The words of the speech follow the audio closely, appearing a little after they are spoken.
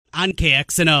on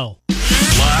KXNO.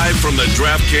 Live from the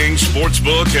DraftKings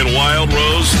Sportsbook and Wild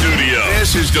Rose studio.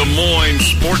 This is Des Moines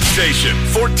Sports Station,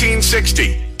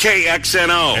 1460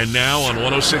 KXNO. And now on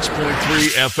 106.3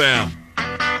 FM.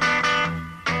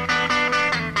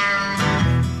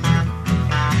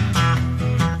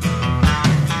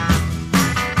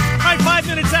 All right, 5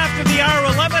 minutes after the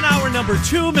hour, 11, hour number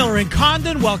 2. Miller and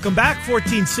Condon, welcome back.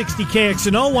 1460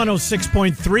 KXNO,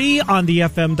 106.3 on the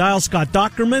FM dial. Scott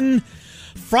Dockerman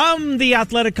from The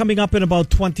Athletic coming up in about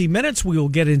 20 minutes. We will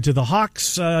get into the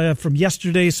Hawks from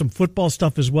yesterday, some football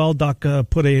stuff as well. Doc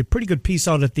put a pretty good piece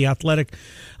out at The Athletic.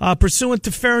 Pursuant to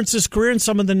Ferentz's career and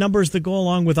some of the numbers that go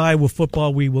along with Iowa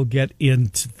football, we will get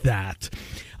into that.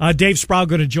 Dave Sproul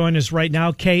going to join us right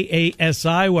now,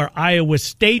 KASI, where Iowa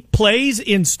State plays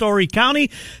in Story County.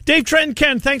 Dave, Trent, and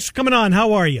Ken, thanks for coming on.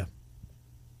 How are you?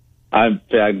 I'm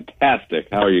fantastic.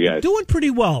 How are you guys? Doing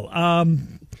pretty well.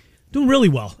 Doing really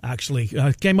well, actually.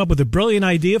 Came up with a brilliant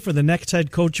idea for the next head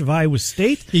coach of Iowa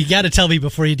State. You got to tell me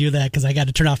before you do that because I got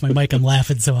to turn off my mic. I'm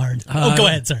laughing so hard. Go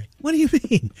ahead. Sorry. What do you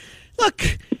mean?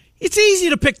 Look, it's easy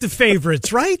to pick the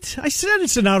favorites, right? I said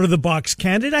it's an out-of-the-box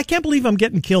candidate. I can't believe I'm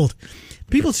getting killed.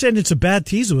 People said it's a bad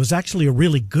tease. It was actually a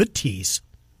really good tease.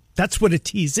 That's what a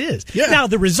tease is. Yeah. Now,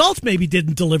 the results maybe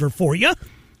didn't deliver for you,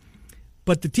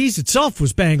 but the tease itself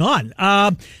was bang on.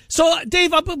 So,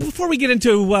 Dave, before we get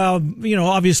into,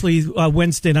 obviously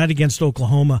Wednesday night against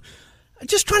Oklahoma, I'm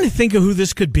just trying to think of who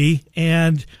this could be,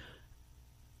 and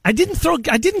I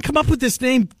didn't come up with this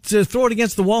name to throw it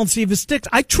against the wall and see if it sticks.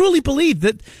 I truly believe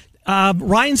that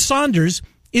Ryan Saunders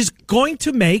is going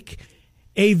to make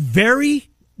a very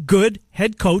good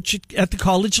head coach at the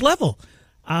college level.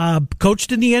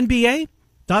 Coached in the NBA.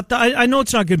 I know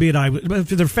it's not going to be an Iowa. If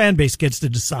their fan base gets to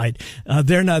decide,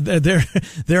 they're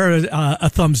a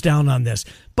thumbs down on this.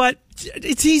 But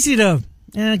it's easy to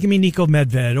give me Nico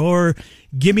Medved or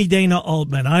give me Dana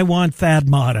Altman. I want Thad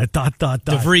Matta. ...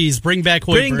 DeVries, bring back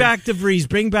Hoiberg. Bring back DeVries.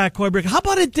 Bring back Hoiberg. How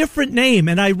about a different name?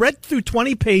 And I read through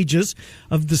 20 pages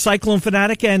of the Cyclone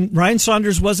Fanatic, and Ryan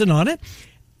Saunders wasn't on it.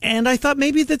 And I thought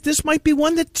maybe that this might be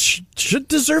one that should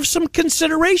deserve some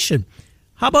consideration.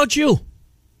 How about you?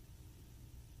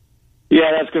 Yeah,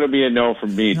 that's going to be a no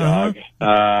from me, dog.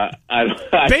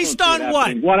 Based on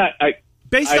what?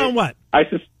 Based on what? I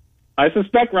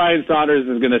suspect Ryan Saunders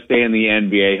is going to stay in the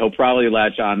NBA. He'll probably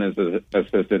latch on as an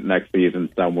assistant next season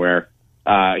somewhere.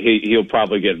 He'll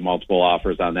probably get multiple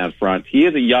offers on that front. He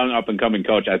is a young, up-and-coming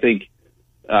coach. I think,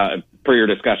 per your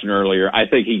discussion earlier, I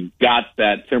think he got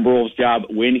that Timberwolves job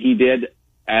when he did,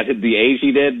 at the age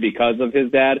he did, because of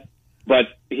his dad. But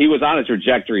he was on a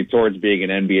trajectory towards being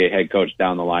an NBA head coach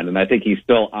down the line, and I think he's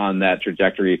still on that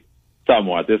trajectory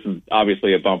somewhat. This is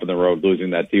obviously a bump in the road,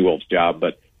 losing that T-Wolves job,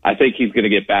 but I think he's going to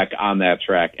get back on that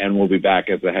track and will be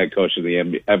back as the head coach of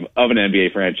an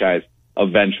NBA franchise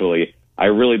eventually. I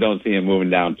really don't see him moving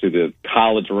down to the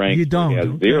college ranks. You don't. He has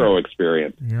zero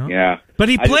experience. Yeah. But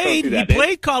he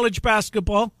played college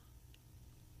basketball.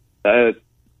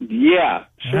 Yeah,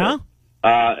 sure.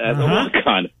 As a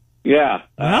walk-on. Yeah.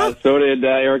 So did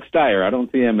Eric Steyer. I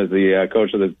don't see him as the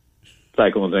coach of the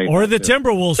Cyclones. Or the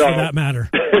Timberwolves, for that matter.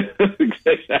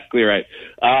 Exactly right.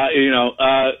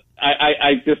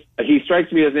 He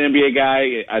strikes me as an NBA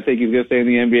guy. I think he's going to stay in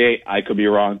the NBA. I could be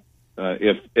wrong.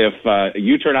 If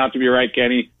you turn out to be right,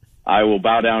 Kenny, I will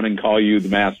bow down and call you the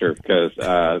master because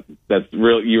that's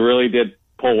real. You really did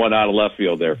pull one out of left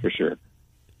field there for sure.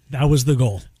 That was the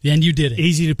goal. And you did it.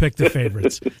 Easy to pick the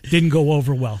favorites. Didn't go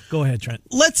over well. Go ahead, Trent.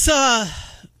 It's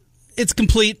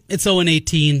complete. It's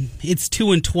 0-18. It's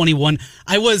 2-21.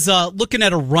 I was looking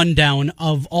at a rundown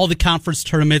of all the conference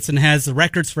tournaments and has the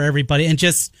records for everybody, and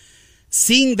just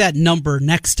seeing that number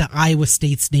next to Iowa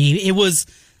State's name, it was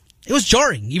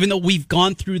jarring, even though we've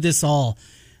gone through this all.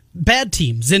 Bad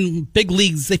teams in big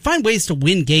leagues, they find ways to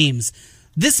win games.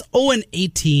 This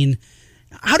 0-18,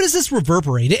 how does this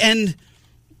reverberate? And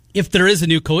if there is a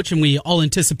new coach, and we all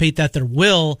anticipate that there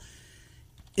will,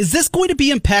 is this going to be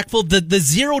impactful? The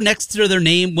zero next to their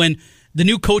name when the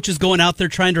new coach is going out there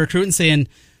trying to recruit and saying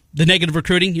the negative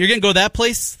recruiting, you're going to go that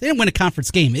place? They didn't win a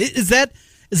conference game. Is that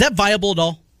viable at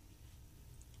all?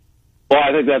 Well,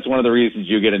 I think that's one of the reasons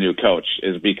you get a new coach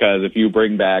is because if you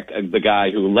bring back the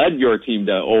guy who led your team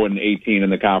to 0-18 in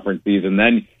the conference season,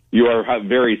 then you are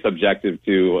very subjective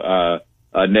to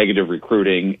negative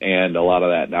recruiting and a lot of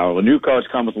that. Now, a new coach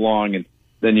comes along, and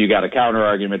then you got a counter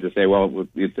argument to say, well,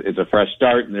 it's a fresh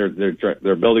start, and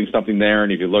they're building something there.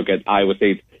 And if you look at Iowa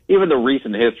State, even the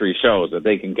recent history shows that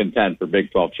they can contend for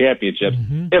Big 12 championships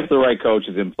if the right coach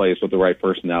is in place with the right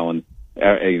personnel and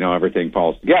everything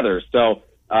falls together. So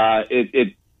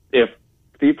if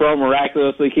Steve Prohm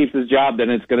miraculously keeps his job,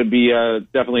 then it's going to be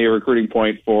definitely a recruiting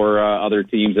point for other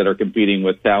teams that are competing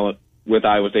with Iowa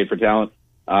State for talent.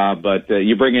 But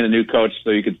you bring in a new coach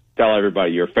so you can tell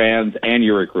everybody, your fans and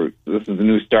your recruits, this is a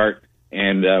new start,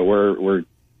 and we're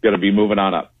going to be moving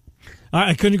on up.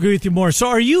 I couldn't agree with you more. So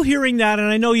are you hearing that? And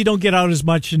I know you don't get out as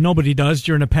much, and nobody does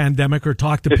during a pandemic or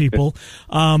talk to people.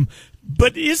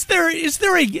 But is there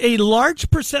a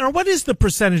large percent, or what is the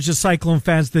percentage of Cyclone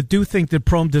fans that do think that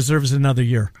Prohm deserves another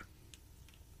year?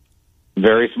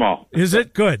 Very small. Is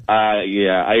it? Good.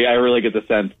 Yeah, I really get the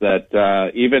sense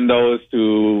that even those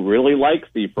who really like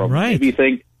Steve Prohm maybe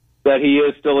think that he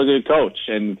is still a good coach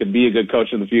and can be a good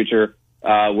coach in the future,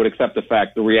 would accept the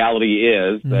fact. The reality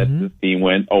is that this team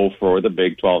went 0 for the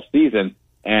Big 12 season,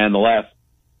 and the last,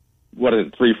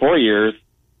 3-4 years,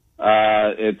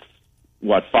 it's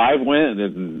 5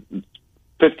 wins,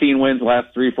 15 wins the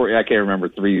last 3-4. I can't remember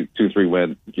 3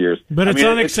 win years. But it's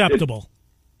unacceptable.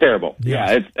 It's terrible.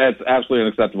 Yes. Yeah, it's absolutely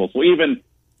unacceptable. So even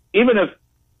if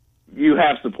you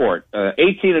have support,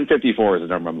 18-54 is the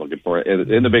number I'm looking for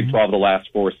in the Big 12 the last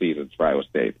 4 seasons for Iowa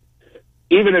State.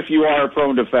 Even if you are a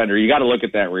Prohm defender, you got to look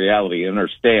at that reality and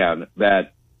understand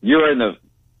that you're in the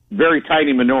very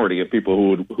tiny minority of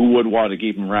people who would want to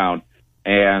keep him around,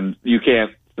 and you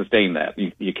can't sustain that.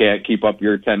 You can't keep up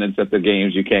your attendance at the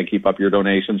games. You can't keep up your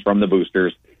donations from the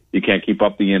boosters. You can't keep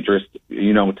up the interest,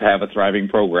 to have a thriving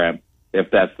program if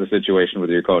that's the situation with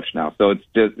your coach now. So it's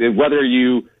just whether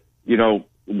you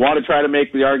want to try to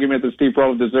make the argument that Steve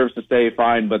Prohm deserves to stay,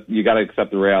 fine, but you got to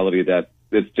accept the reality that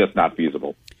it's just not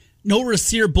feasible. No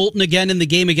Rasir Bolton again in the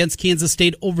game against Kansas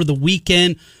State over the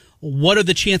weekend. What are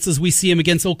the chances we see him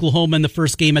against Oklahoma in the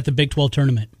first game at the Big 12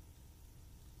 tournament?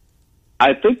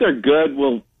 I think they're good.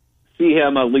 We'll see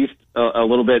him at least a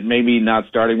little bit, maybe not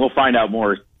starting. We'll find out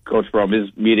more. Coach Prohm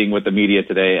is meeting with the media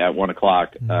today at 1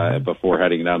 o'clock before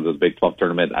heading down to the Big 12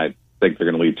 tournament. I think they're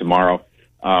going to leave tomorrow.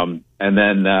 And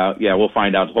then, we'll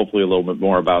find out hopefully a little bit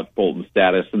more about Bolton's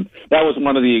status. And that was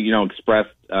one of the,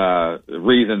 expressed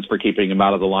reasons for keeping him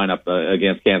out of the lineup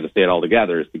against Kansas State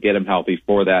altogether, is to get him healthy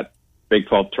for that Big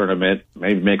 12 tournament,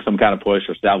 maybe make some kind of push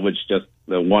or salvage just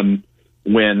the one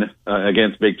win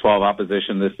against Big 12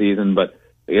 opposition this season. But,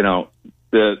 the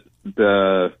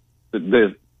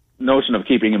notion of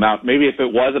keeping him out, maybe if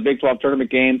it was a Big 12 tournament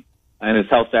game and his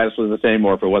health status was the same,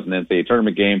 or if it was an NCAA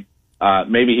tournament game,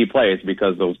 maybe he plays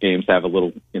because those games have a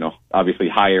little, obviously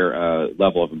higher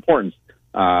level of importance.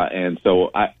 And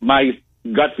so my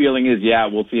gut feeling is,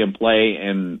 we'll see him play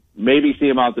and maybe see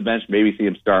him off the bench, maybe see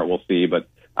him start. We'll see. But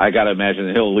I got to imagine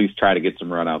that he'll at least try to get some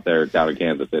run out there down in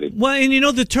Kansas City. Well, and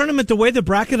the tournament, the way the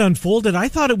bracket unfolded, I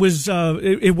thought it was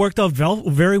it worked out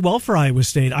very well for Iowa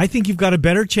State. I think you've got a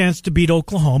better chance to beat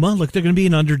Oklahoma. Look, they're going to be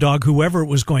an underdog, whoever it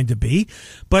was going to be.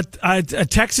 But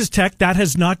Texas Tech, that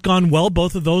has not gone well,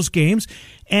 both of those games.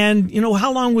 And,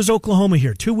 how long was Oklahoma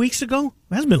here? 2 weeks ago?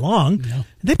 It hasn't been long. No.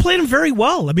 They played them very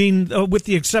well. I mean, with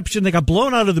the exception, they got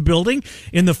blown out of the building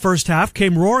in the first half,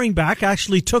 came roaring back,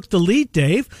 actually took the lead,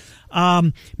 Dave.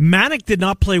 Manick did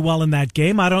not play well in that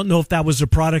game. I don't know if that was a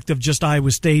product of just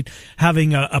Iowa State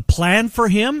having a plan for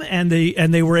him, and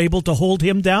they were able to hold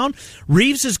him down.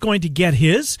 Reeves is going to get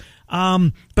his.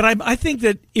 But I think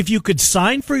that if you could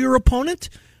sign for your opponent,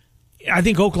 I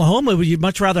think Oklahoma, you'd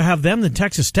much rather have them than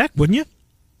Texas Tech, wouldn't you?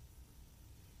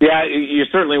 Yeah, you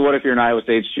certainly would if you're in Iowa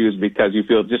State's shoes, because you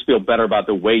feel better about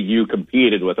the way you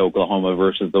competed with Oklahoma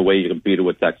versus the way you competed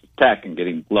with Texas Tech and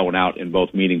getting blown out in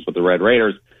both meetings with the Red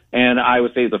Raiders. And Iowa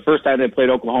State, the first time they played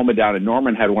Oklahoma down in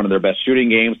Norman, had one of their best shooting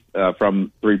games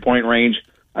from three-point range.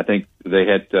 I think they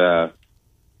hit, 19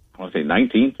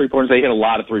 three-pointers. They hit a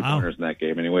lot of three-pointers in that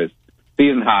game anyways.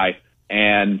 Season high.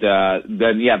 And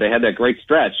then, they had that great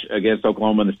stretch against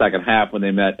Oklahoma in the second half when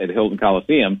they met at Hilton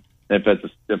Coliseum. If that's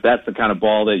the kind of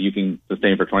ball that you can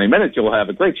sustain for 20 minutes, you'll have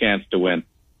a great chance to win.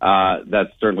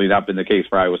 That's certainly not been the case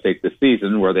for Iowa State this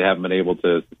season, where they haven't been able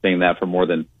to sustain that for more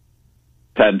than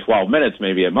 10, 12 minutes,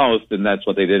 maybe at most, and that's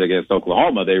what they did against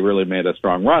Oklahoma. They really made a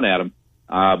strong run at them,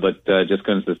 but just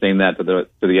couldn't sustain that to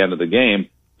the end of the game.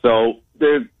 So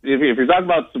if you're talking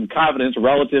about some confidence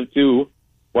relative to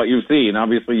what you've seen,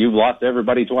 obviously you've lost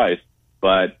everybody twice,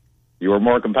 but you were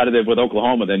more competitive with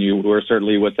Oklahoma than you were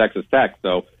certainly with Texas Tech.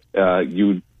 So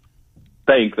you'd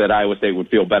think that Iowa State would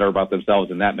feel better about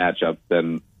themselves in that matchup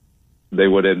than they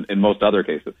would in most other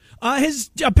cases.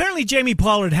 Apparently Jamie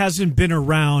Pollard hasn't been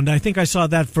around. I think I saw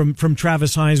that from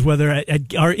Travis Hines, whether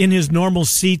are in his normal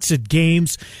seats at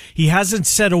games. He hasn't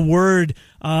said a word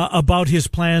about his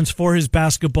plans for his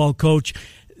basketball coach.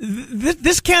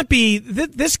 This can't be.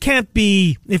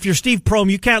 If you're Steve Prohm,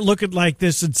 you can't look at like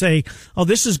this and say, "Oh,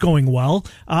 this is going well."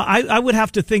 I would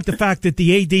have to think the fact that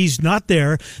the AD's not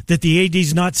there, that the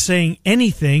AD's not saying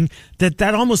anything,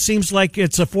 that almost seems like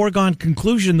it's a foregone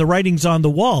conclusion. The writing's on the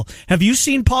wall. Have you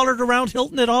seen Pollard around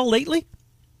Hilton at all lately?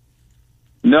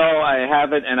 No, I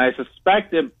haven't, and I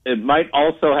suspect it might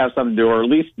also have something to do, or at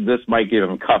least this might give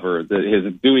him cover,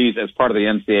 his duties as part of the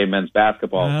NCAA men's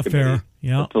basketball committee. Fair,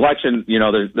 yeah. The selection,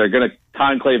 they're going to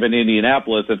conclave in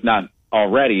Indianapolis, if not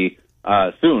already,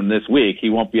 soon this week. He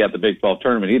won't be at the Big 12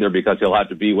 tournament either because he'll have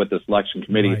to be with the selection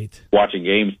committee watching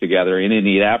games together in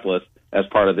Indianapolis as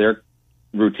part of their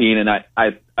routine. And I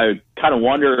kind of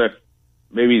wonder if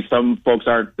maybe some folks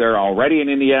aren't there already in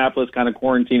Indianapolis, kind of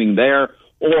quarantining there,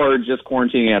 or just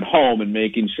quarantining at home and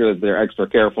making sure that they're extra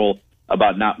careful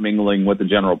about not mingling with the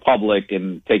general public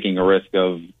and taking a risk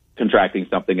of contracting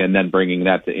something and then bringing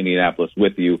that to Indianapolis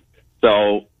with you.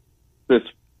 So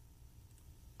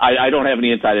I don't have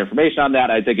any inside information on that.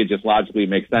 I think it just logically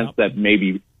makes sense that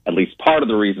maybe at least part of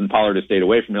the reason Pollard has stayed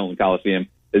away from Hilton Coliseum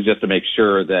is just to make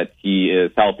sure that he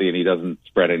is healthy and he doesn't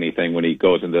spread anything when he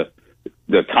goes into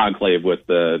the conclave with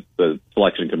the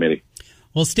selection committee.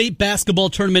 Well, state basketball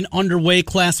tournament underway,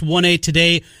 Class 1A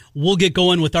today. We'll get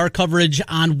going with our coverage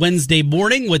on Wednesday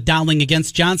morning with Dowling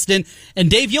against Johnston.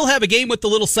 And Dave, you'll have a game with the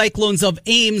Little Cyclones of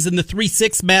Ames in the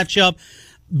 3-6 matchup.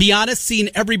 Be honest, seen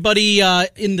everybody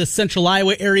in the central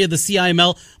Iowa area, the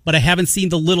CIML, but I haven't seen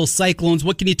the Little Cyclones.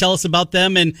 What can you tell us about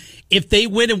them? And if they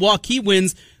win and Waukee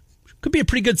wins, could be a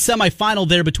pretty good semifinal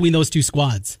there between those two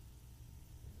squads.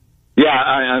 Yeah,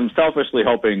 I'm selfishly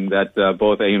hoping that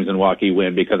both Ames and Waukee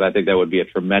win because I think that would be a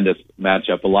tremendous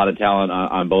matchup. A lot of talent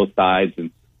on both sides. And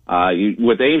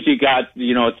with Ames, you got,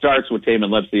 it starts with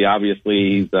Taman Lipsey.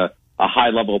 Obviously, he's a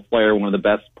high-level player, one of the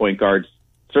best point guards,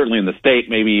 certainly in the state,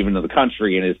 maybe even in the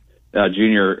country in his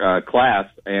junior class.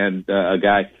 And a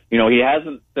guy, he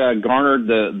hasn't garnered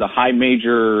the high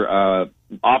major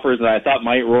offers that I thought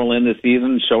might roll in this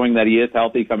season, showing that he is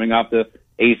healthy coming off the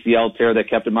ACL tear that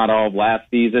kept him out all of last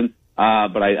season.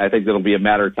 But I think that'll be a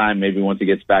matter of time, maybe once he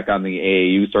gets back on the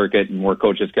AAU circuit and more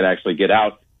coaches could actually get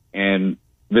out and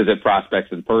visit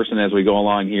prospects in person as we go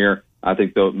along here. I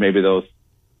think maybe those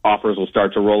offers will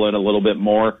start to roll in a little bit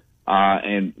more.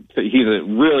 And he's a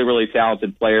really, really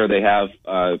talented player. They have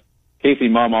Casey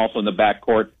Mumm also in the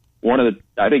backcourt.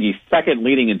 I think he's second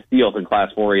leading in steals in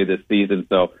Class 4A this season.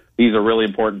 So he's a really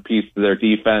important piece to their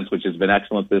defense, which has been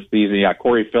excellent this season. You got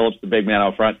Corey Phillips, the big man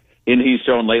out front. And he's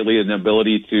shown lately an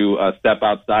ability to step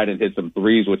outside and hit some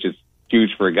threes, which is huge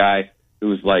for a guy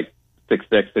who's like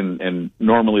 6'6" and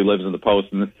normally lives in the post.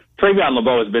 And Travion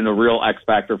LeBeau has been a real X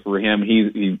factor for him.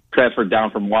 He transferred down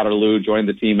from Waterloo, joined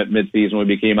the team at midseason when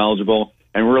he became eligible,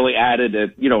 and really added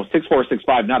 6'4",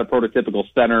 6'5", not a prototypical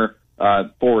center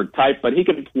forward type, but he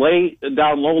can play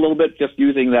down low a little bit, just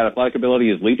using that athletic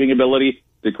ability, his leaping ability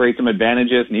to create some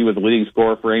advantages. And he was the leading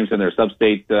scorer for Ames in their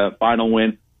sub-state final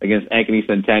win against Ankeny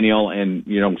Centennial, and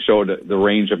showed the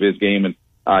range of his game, and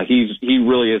he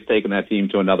really has taken that team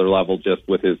to another level just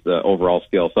with his overall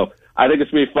skill. So I think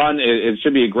it's gonna be fun. It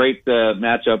should be a great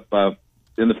matchup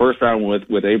in the first round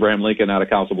with Abraham Lincoln out of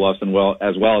Council Bluffs,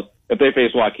 as well as if they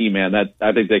face Waukee, man,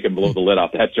 I think they can blow the lid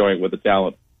off that joint with the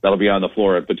talent that'll be on the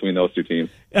floor between those two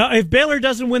teams. If Baylor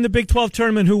doesn't win the Big 12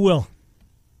 tournament, who will?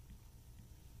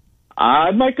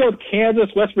 I might go with Kansas.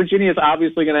 West Virginia is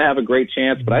obviously going to have a great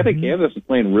chance, but I think Kansas is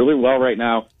playing really well right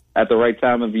now at the right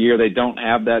time of year. They don't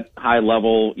have that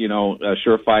high-level,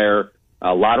 surefire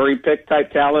lottery pick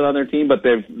type talent on their team, but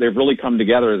they've really come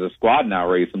together as a squad now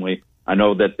recently. I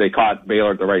know that they caught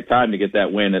Baylor at the right time to get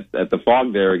that win at the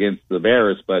Phog there against the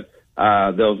Bears, but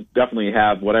they'll definitely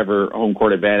have whatever home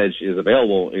court advantage is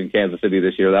available in Kansas City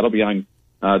this year. That'll be on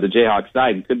the Jayhawks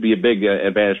side. It could be a big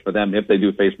advantage for them if they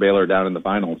do face Baylor down in the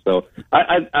finals. So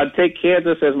I'd take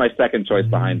Kansas as my second choice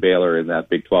behind Baylor in that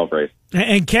Big 12 race.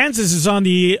 And Kansas is on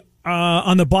the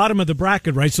bottom of the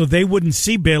bracket, right? So they wouldn't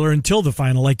see Baylor until the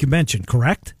final, like you mentioned,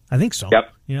 correct? I think so.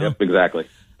 Yep, exactly.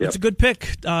 That's a good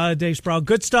pick, Dave Sproul.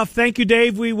 Good stuff. Thank you,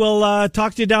 Dave. We will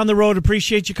talk to you down the road.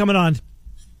 Appreciate you coming on.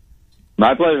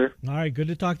 My pleasure. All right, good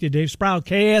to talk to you, Dave Sproul.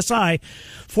 KSI,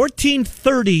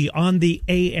 1430 on the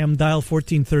AM dial,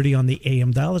 1430 on the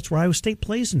AM dial. That's where Iowa State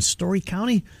plays in Story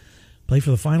County. Play for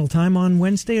the final time on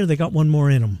Wednesday, or they got one more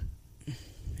in them?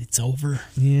 It's over.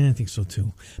 Yeah, I think so,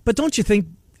 too. But don't you think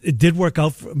it did work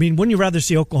out? Wouldn't you rather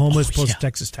see Oklahoma as opposed to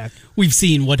Texas Tech? We've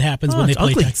seen what happens when they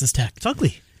play Texas Tech. It's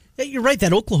ugly. Yeah, you're right.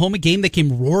 That Oklahoma game, they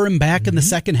came roaring back in the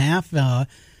second half.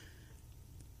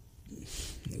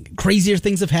 Crazier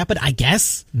things have happened, I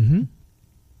guess. Mm-hmm.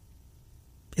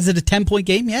 Is it a 10-point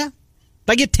game? Yeah. If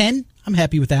I get 10, I'm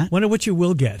happy with that. Wonder what you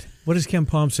will get. What does Ken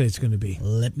Palm say it's going to be?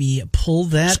 Let me pull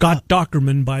that Scott up.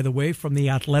 Dockerman, by the way, from The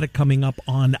Athletic, coming up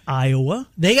on Iowa.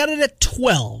 They got it at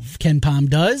 12, Ken Palm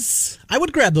does. I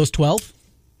would grab those 12.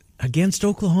 Against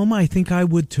Oklahoma, I think I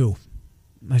would too.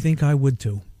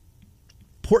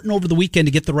 Important over the weekend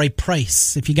to get the right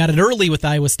price. If you got it early with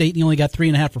Iowa State and you only got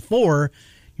 3.5 or 4,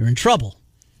 you're in trouble.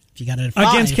 If you got it at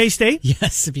 5. Against K-State?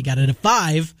 Yes, if you got it at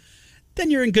 5, then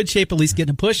you're in good shape, at least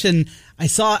getting a push. And I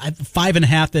saw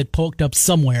 5.5 that poked up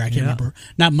somewhere. I can't remember.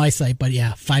 Not my site, but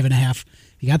 5.5.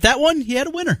 You got that one? You had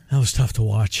a winner. That was tough to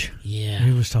watch. Yeah.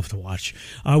 It was tough to watch.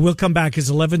 We'll come back. It's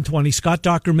 11:20. Scott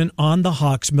Dockerman on the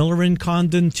Hawks. Miller and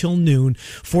Condon till noon.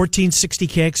 1460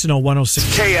 KXNO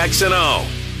 106. KXNO.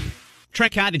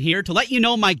 Trent Condon here to let you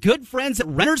know my good friends at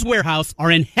Renters Warehouse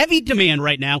are in heavy demand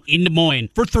right now in Des Moines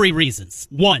for 3 reasons.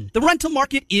 1, the rental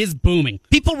market is booming.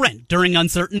 People rent during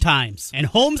uncertain times, and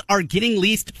homes are getting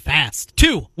leased fast.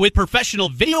 2, with professional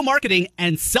video marketing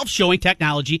and self-showing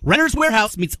technology, Renters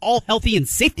Warehouse meets all healthy and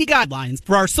safety guidelines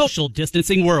for our social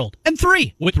distancing world. And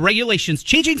 3, with regulations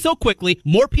changing so quickly,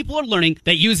 more people are learning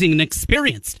that using an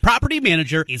experienced property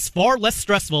manager is far less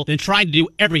stressful than trying to do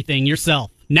everything yourself.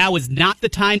 Now is not the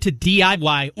time to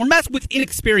DIY or mess with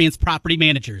inexperienced property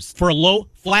managers. For a low,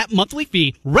 flat monthly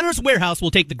fee, Renters Warehouse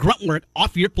will take the grunt work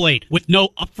off your plate with no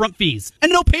upfront fees and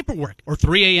no paperwork or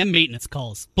 3 a.m. maintenance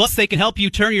calls. Plus, they can help you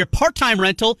turn your part-time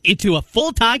rental into a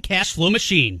full-time cash flow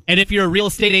machine. And if you're a real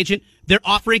estate agent, they're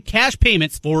offering cash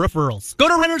payments for referrals. Go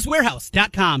to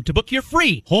renterswarehouse.com to book your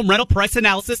free home rental price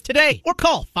analysis today or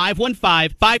call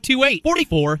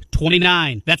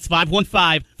 515-528-4429. That's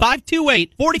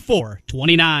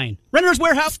 515-528-4429. Renters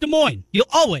Warehouse Des Moines. You'll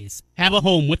always have a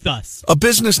home with us. A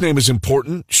business name is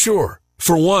important, sure.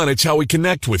 For one, it's how we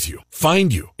connect with you,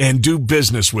 find you, and do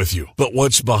business with you. But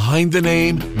what's behind the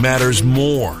name matters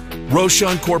more.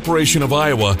 Roshan Corporation of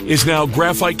Iowa is now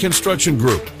Graphite Construction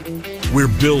Group. We're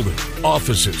building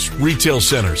offices, retail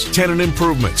centers, tenant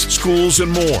improvements, schools, and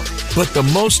more. But the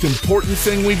most important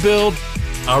thing we build,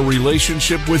 our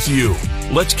relationship with you.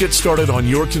 Let's get started on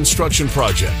your construction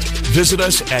project. Visit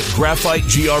us at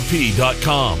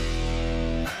graphitegrp.com.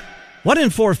 1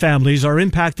 in 4 families are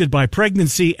impacted by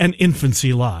pregnancy and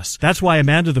infancy loss. That's why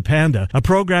Amanda the Panda, a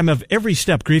program of Every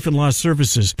Step Grief and Loss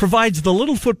Services, provides the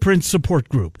Little Footprints Support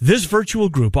Group. This virtual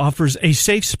group offers a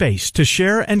safe space to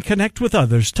share and connect with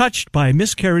others touched by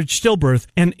miscarriage, stillbirth,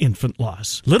 and infant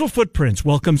loss. Little Footprints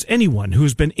welcomes anyone who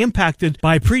has been impacted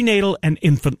by prenatal and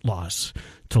infant loss.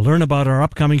 To learn about our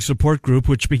upcoming support group,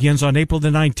 which begins on April the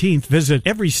 19th, visit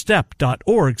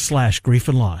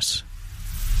everystep.org/grief-and-loss.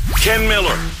 Ken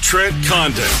Miller, Trent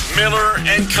Condon, Miller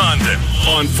and Condon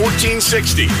on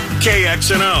 1460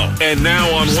 KXNO and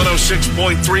now on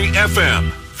 106.3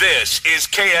 FM. This is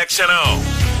KXNO.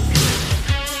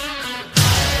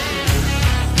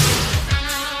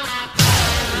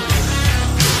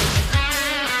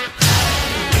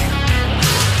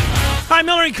 Hi,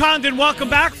 Miller and Condon. Welcome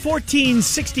back.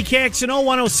 1460 KXNO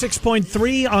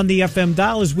 106.3 on the FM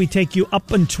dial as we take you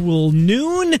up until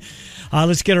noon.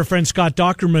 Let's get our friend Scott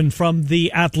Dockerman from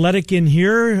The Athletic in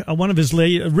here. One of his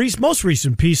most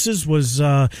recent pieces was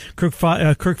Kirk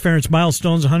Ferentz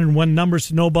milestones, 101 numbers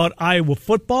to know about Iowa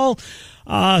football.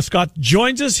 Scott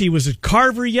joins us. He was at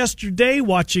Carver yesterday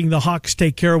watching the Hawks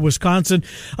take care of Wisconsin.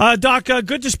 Doc,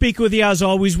 good to speak with you as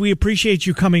always. We appreciate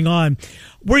you coming on.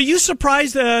 Were you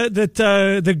surprised that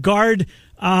the guard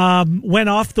went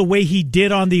off the way he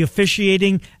did on the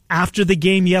officiating after the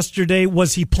game yesterday?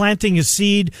 Was he planting a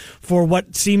seed for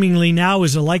what seemingly now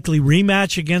is a likely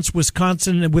rematch against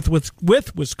Wisconsin with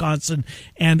Wisconsin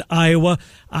and Iowa?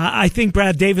 I think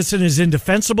Brad Davison is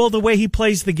indefensible the way he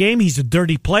plays the game. He's a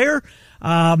dirty player,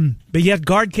 but yet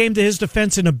guard came to his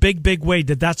defense in a big, big way.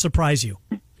 Did that surprise you?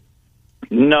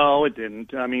 No, it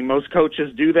didn't. I mean, most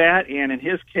coaches do that, and in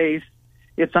his case,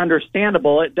 it's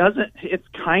understandable. It doesn't. It's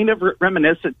kind of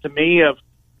reminiscent to me of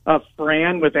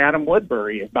Fran with Adam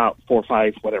Woodbury about 6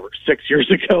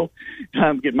 years ago.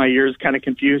 I'm getting my years kind of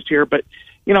confused here, but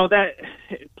you know that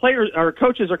players or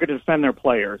coaches are going to defend their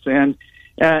players, and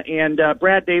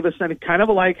Brad Davison, kind of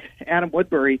like Adam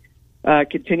Woodbury,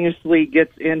 continuously got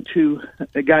into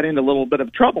a little bit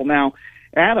of trouble. Now,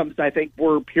 Adams, I think,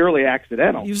 were purely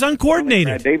accidental. He was uncoordinated.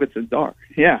 Brad Davidson's are,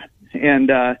 yeah,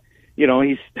 and. You know,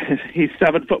 he's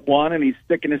 7'1" and he's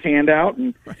sticking his hand out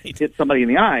and hit somebody in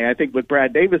the eye. I think with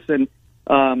Brad Davison,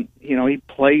 you know, he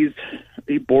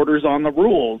borders on the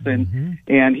rules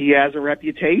and he has a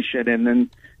reputation. And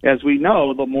then, as we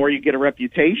know, the more you get a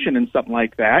reputation in something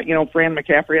like that, you know, Fran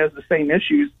McCaffrey has the same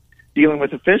issues dealing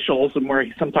with officials and where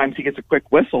sometimes he gets a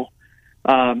quick whistle.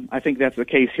 I think that's the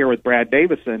case here with Brad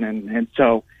Davison. And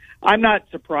so I'm not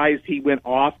surprised he went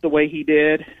off the way he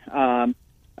did. I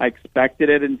expected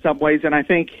it in some ways, and I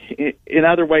think in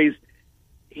other ways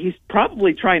he's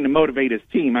probably trying to motivate his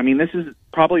team. I mean, this is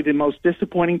probably the most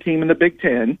disappointing team in the Big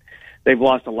Ten. They've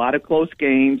lost a lot of close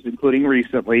games, including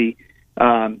recently.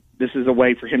 This is a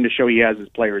way for him to show he has his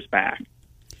players back.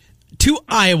 To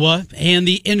Iowa and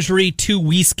the injury to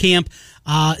Wieskamp,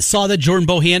 saw that Jordan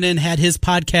Bohannon had his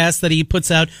podcast that he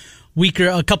puts out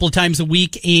a couple of times a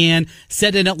week, and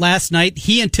said in it last night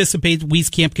he anticipates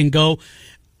Wieskamp can go.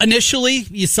 Initially,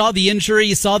 you saw the injury,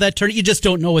 you saw that turn. You just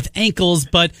don't know with ankles,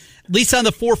 but at least on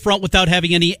the forefront, without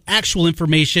having any actual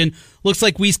information, looks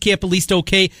like Wieskamp at least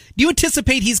okay. Do you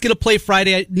anticipate he's going to play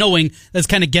Friday, knowing that's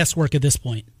kind of guesswork at this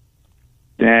point?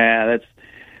 Yeah,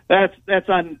 that's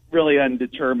really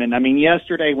undetermined. I mean,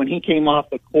 yesterday when he came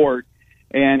off the court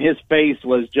and his face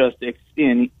was just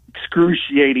in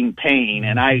excruciating pain,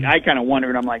 and I kind of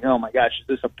wondered, I'm like, oh my gosh, is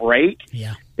this a break?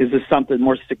 Yeah. Is this something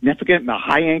more significant, a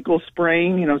high ankle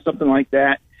sprain, something like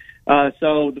that?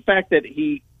 So the fact that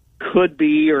he could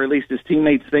be, or at least his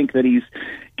teammates think that he's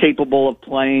capable of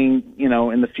playing,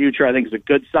 in the future, I think is a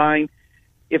good sign.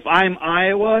 If I'm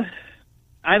Iowa,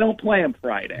 I don't play him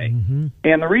Friday. Mm-hmm.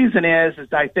 And the reason is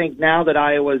I think now that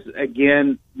Iowa's,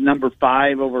 again, number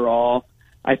 5 overall,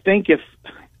 I think if,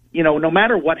 no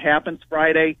matter what happens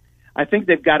Friday, I think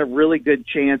they've got a really good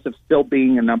chance of still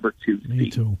being a number 2 seed. Me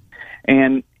too.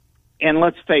 And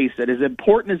let's face it, as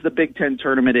important as the Big Ten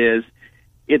tournament is,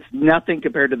 it's nothing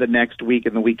compared to the next week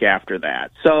and the week after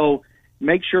that. So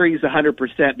make sure he's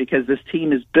 100%, because this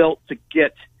team is built to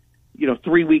get,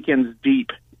 3 weekends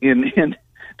deep in the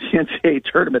NCAA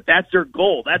tournament. That's their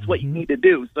goal. That's what you need to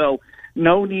do. So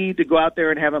no need to go out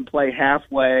there and have him play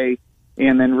halfway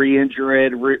and then re-injure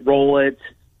it, roll it.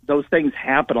 Those things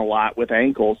happen a lot with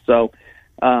ankles. So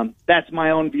that's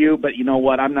my own view, but you know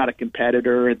what? I'm not a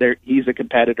competitor. He's a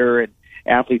competitor, and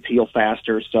athletes heal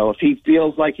faster. So if he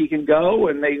feels like he can go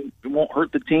and they won't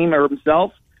hurt the team or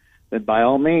himself, then by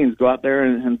all means, go out there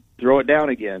and throw it down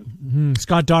again. Mm-hmm.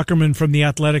 Scott Dockerman from The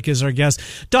Athletic is our guest.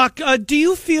 Doc, do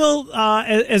you feel,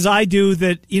 as I do,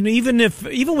 that even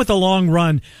with a long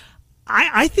run,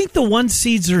 I think the 1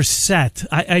 seeds are set.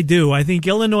 I do. I think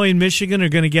Illinois and Michigan are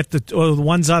going to get the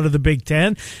ones out of the Big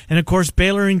Ten, and of course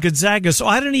Baylor and Gonzaga. So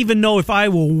I don't even know if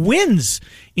Iowa wins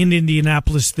in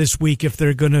Indianapolis this week if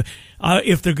they're going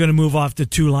to move off the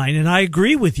 2 line. And I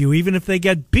agree with you. Even if they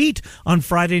get beat on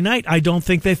Friday night, I don't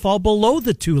think they fall below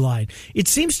the 2 line. It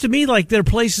seems to me like their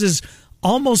place is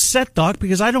almost set, Doc,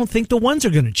 because I don't think the ones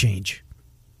are going to change.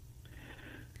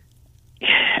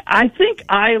 I think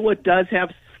Iowa does have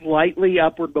slightly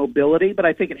upward mobility, but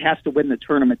I think it has to win the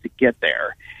tournament to get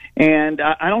there. And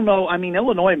I don't know. I mean,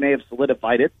 Illinois may have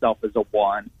solidified itself as a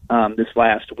 1 this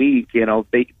last week,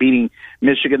 beating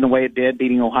Michigan the way it did,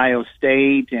 beating Ohio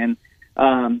State. And,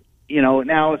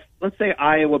 now if, let's say,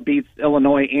 Iowa beats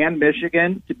Illinois and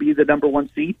Michigan to be the number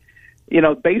 1 seed,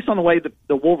 based on the way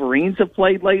the Wolverines have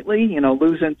played lately,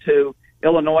 losing to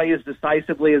Illinois as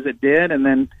decisively as it did, and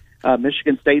then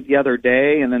Michigan State the other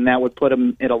day, and then that would put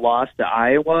them at a loss to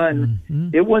Iowa.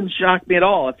 And it wouldn't shock me at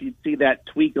all if you'd see that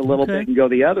tweak a little bit and go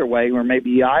the other way, where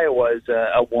maybe Iowa's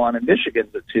a 1 and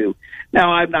Michigan's a 2.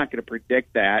 Now, I'm not going to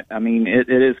predict that. I mean, it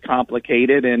is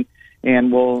complicated, and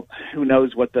who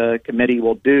knows what the committee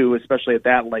will do, especially at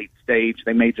that late stage.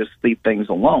 They may just leave things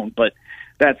alone. But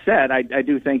that said, I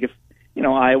do think if,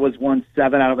 Iowa's won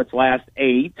 7 out of its last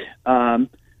 8,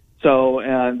 so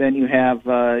then you have,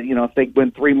 if they win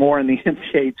 3 more in the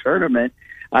NCAA tournament,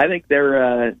 I think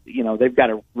they've got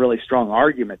a really strong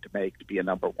argument to make to be a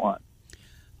number 1.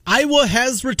 Iowa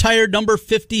has retired number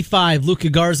 55. Luka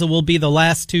Garza will be the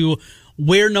last to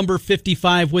wear number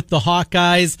 55 with the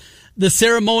Hawkeyes. The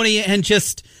ceremony, and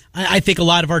I think a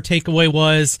lot of our takeaway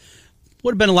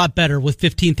would have been a lot better with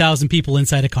 15,000 people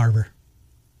inside of Carver.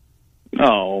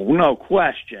 Oh, no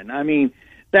question. I mean,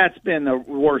 that's been the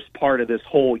worst part of this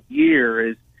whole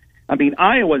year.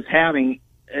 Iowa's having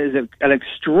an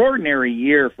extraordinary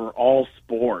year for all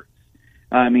sports.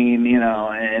 I mean,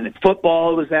 and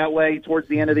football was that way towards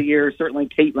the end of the year. Certainly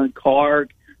Caitlin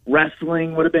Clark,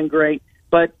 wrestling would have been great,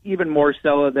 but even more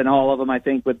so than all of them, I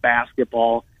think, with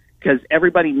basketball, because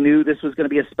everybody knew this was going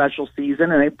to be a special season,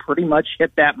 and they pretty much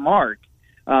hit that mark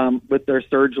with their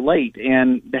surge late.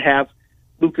 And to have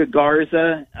Luka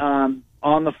Garza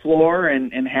on the floor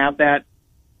and have that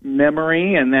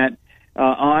memory and that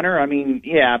honor.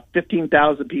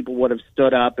 15,000 people would have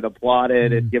stood up and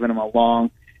applauded and given him a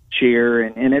long cheer.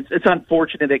 And it's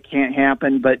unfortunate it can't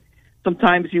happen, but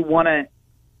sometimes you want to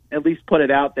at least put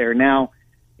it out there. Now,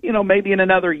 maybe in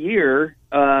another year,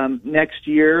 next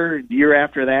year, year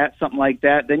after that, something like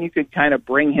that, then you could kind of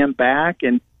bring him back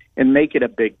and make it a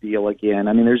big deal again.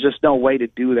 I mean, there's just no way to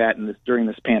do that during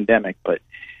this pandemic. But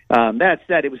that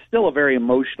said, it was still a very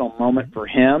emotional moment for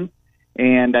him,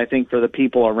 and I think for the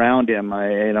people around him.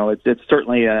 It's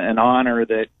certainly an honor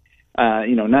that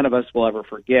none of us will ever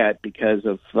forget because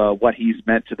of what he's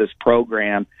meant to this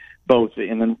program, both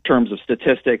in terms of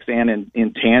statistics and in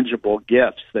intangible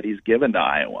gifts that he's given to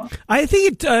Iowa. I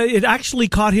think it actually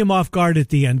caught him off guard at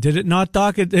the end, did it not,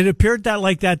 Doc? It appeared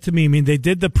like that to me. I mean, they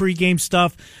did the pregame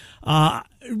stuff.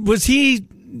 Was he?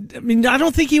 I mean, I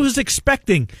don't think he was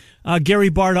expecting Gary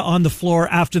Barta on the floor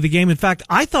after the game. In fact,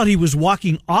 I thought he was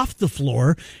walking off the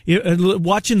floor,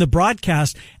 watching the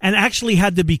broadcast, and actually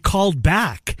had to be called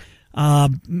back.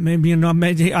 Maybe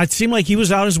it seemed like he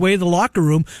was out his way to the locker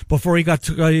room before he got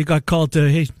called to,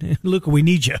 hey, Luka, we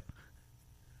need you.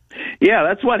 Yeah,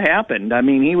 that's what happened. I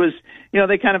mean, he was,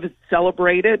 they kind of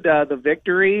celebrated the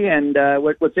victory, and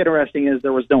what's interesting is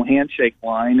there was no handshake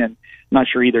line, and I'm not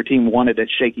sure either team wanted to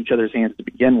shake each other's hands to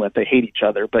begin with. They hate each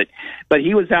other, but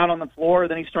he was out on the floor.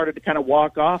 Then he started to kind of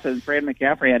walk off, and Fran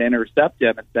McCaffrey had to intercept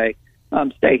him and say,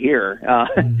 stay here.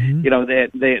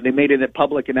 They made a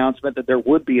public announcement that there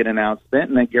would be an announcement,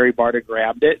 and then Gary Barta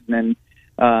grabbed it, and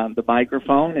then the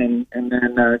microphone, and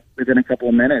then within a couple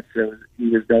of minutes, he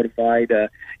was notified.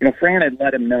 Fran had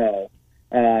let him know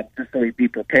just so he'd be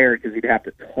prepared because he'd have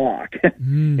to talk.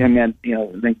 And then,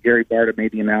 then Gary Barta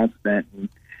made the announcement,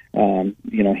 and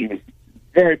he was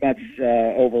very much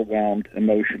overwhelmed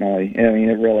emotionally. I mean,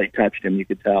 it really touched him. You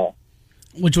could tell,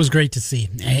 which was great to see,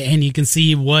 and you can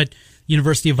see what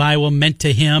University of Iowa meant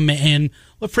to him and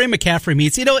what Fran McCaffrey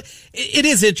means. It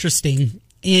is interesting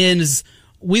is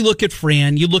we look at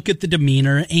Fran, you look at the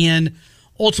demeanor, and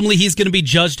ultimately he's going to be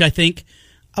judged, I think,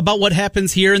 about what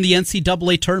happens here in the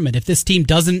NCAA tournament. If this team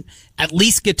doesn't at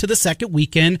least get to the second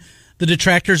weekend, the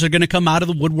detractors are going to come out of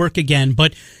the woodwork again.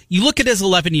 But you look at his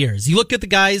 11 years, you look at the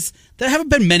guys, there haven't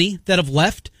been many that have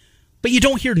left, but you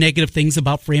don't hear negative things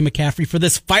about Fran McCaffrey. For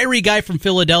this fiery guy from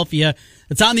Philadelphia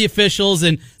that's on the officials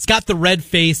and it's got the red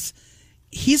face,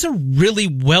 he's a really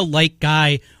well-liked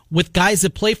guy with guys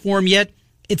that play for him, yet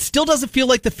it still doesn't feel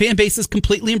like the fan base has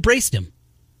completely embraced him.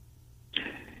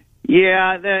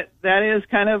 Yeah, that is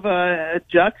kind of a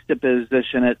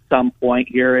juxtaposition at some point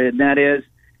here, and that is,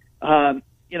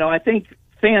 I think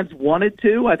fans wanted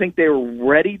to, I think they were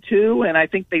ready to, and I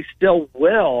think they still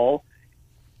will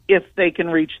if they can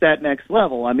reach that next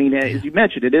level. I mean, as you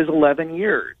mentioned, it is 11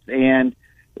 years, and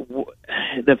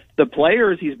the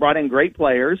players, he's brought in great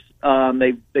players.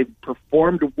 They've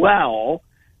performed well.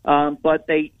 But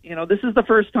this is the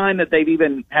first time that they've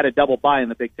even had a double bye in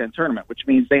the Big Ten tournament, which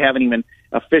means they haven't even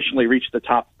officially reached the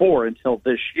top four until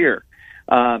this year.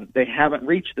 They haven't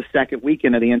reached the second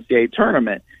weekend of the NCAA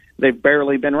tournament. They've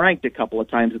barely been ranked a couple of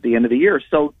times at the end of the year.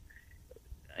 So,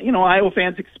 Iowa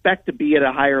fans expect to be at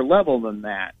a higher level than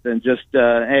that, than just,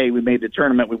 hey, we made the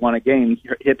tournament, we won a game,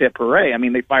 hip, hip, hooray. I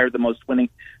mean, they fired they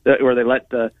let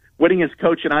the winningest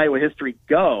coach in Iowa history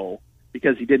go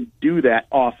because he didn't do that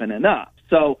often enough.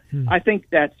 So I think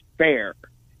that's fair.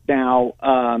 Now,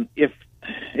 if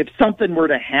something were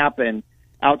to happen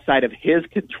outside of his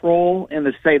control in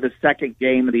the second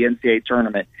game of the NCAA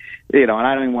tournament, and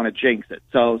I don't even want to jinx it.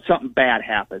 So something bad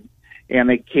happens and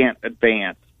they can't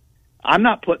advance. I'm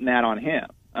not putting that on him.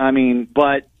 I mean,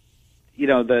 but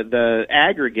the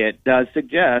aggregate does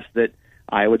suggest that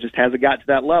Iowa just hasn't got to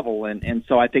that level, and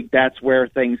so I think that's where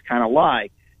things kind of lie.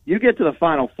 You get to the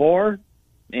Final Four,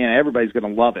 and everybody's going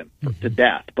to love him to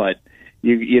death. But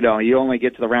you only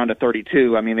get to the round of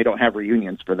 32. I mean, they don't have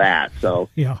reunions for that. So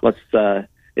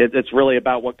it's really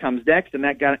about what comes next, and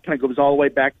that kind of goes all the way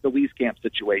back to the Wieskamp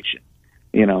situation.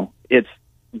 It's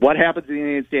what happens in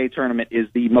the NCAA tournament is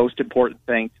the most important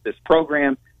thing to this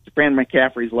program, to Fran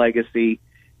McCaffrey's legacy,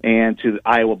 and to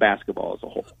Iowa basketball as a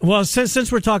whole. Well,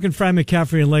 since we're talking Fran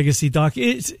McCaffrey and legacy, Doc,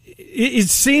 it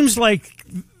seems like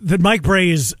that Mike Brey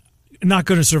is not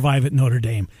going to survive at Notre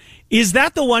Dame. Is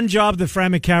that the one job that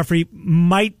Fran McCaffrey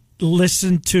might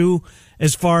listen to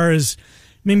as far as,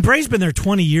 Brey's been there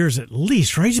 20 years at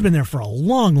least, right? He's been there for a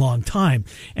long, long time,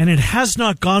 and it has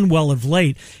not gone well of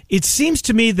late. It seems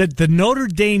to me that the Notre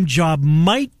Dame job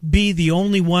might be the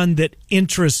only one that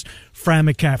interests Fran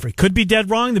McCaffrey. Could be dead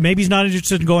wrong, that maybe he's not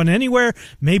interested in going anywhere.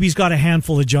 Maybe he's got a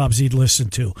handful of jobs he'd listen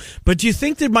to. But do you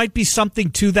think there might be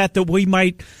something to that we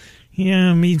might...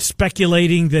 Yeah,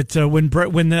 speculating that when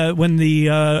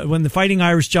the Fighting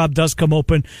Irish job does come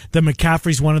open, that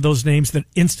McCaffrey's one of those names that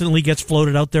instantly gets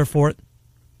floated out there for it.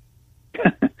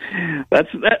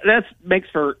 That makes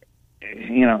for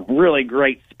really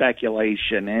great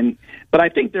speculation. But I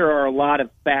think there are a lot of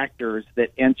factors that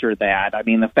enter that. I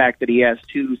mean, the fact that he has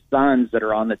two sons that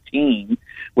are on the team,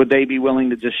 would they be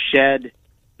willing to just shed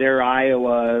their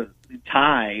Iowa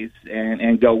ties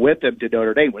and go with him to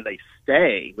Notre Dame? Would they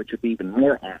stay, which would be even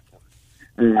more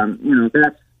awkward?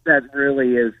 That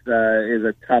really is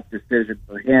a tough decision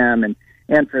for him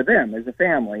and for them as a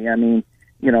family. I mean,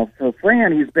 for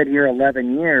Fran, he's been here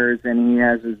 11 years, and he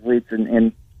has his roots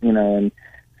in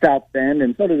South Bend,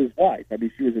 and so did his wife. I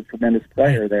mean, she was a tremendous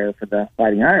player there for the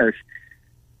Fighting Irish.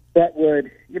 But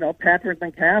would, Patrick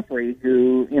McCaffrey,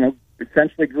 who,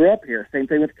 essentially grew up here, same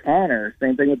thing with Connor,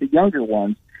 same thing with the younger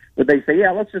ones, would they say,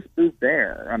 yeah, let's just move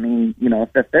there? I mean,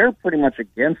 if they're pretty much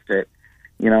against it,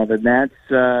 then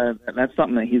that's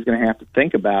something that he's going to have to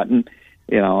think about. And,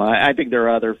 I think there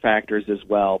are other factors as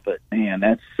well, but man,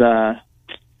 that's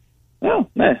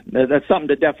something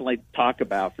to definitely talk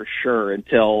about for sure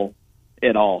until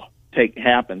it all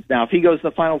happens. Now, if he goes to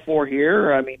the Final Four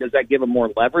here, I mean, does that give him more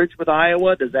leverage with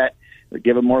Iowa? Does that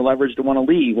give him more leverage to want to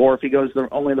leave? Or if he goes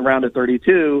only the round of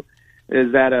 32,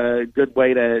 is that a good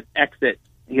way to exit?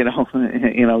 Get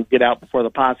out before the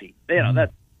posse.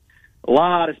 That's a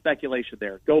lot of speculation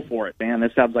there. Go for it, man.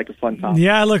 That sounds like a fun topic.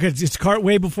 Yeah, look, it's cart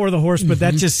way before the horse, but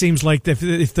that just seems like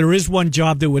if there is one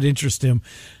job that would interest him,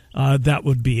 that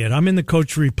would be it. I'm in the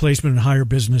coach replacement and hire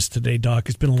business today, Doc.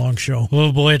 It's been a long show.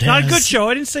 Oh, boy, it has. Not a good show.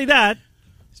 I didn't say that.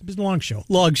 It's been a long show.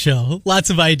 Long show. Lots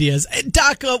of ideas.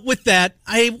 Doc, with that,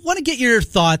 I want to get your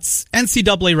thoughts.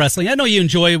 NCAA wrestling. I know you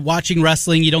enjoy watching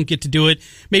wrestling. You don't get to do it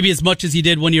maybe as much as you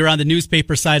did when you were on the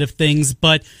newspaper side of things.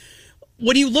 But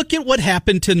when you look at what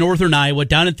happened to Northern Iowa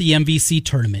down at the MVC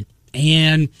tournament,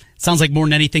 and it sounds like more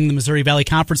than anything, the Missouri Valley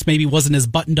Conference maybe wasn't as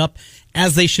buttoned up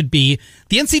as they should be.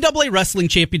 The NCAA Wrestling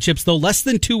Championships, though, less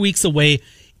than 2 weeks away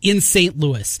in St.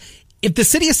 Louis. If the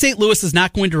city of St. Louis is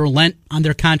not going to relent on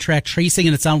their contract tracing,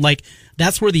 and it sounds like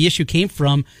that's where the issue came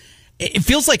from, it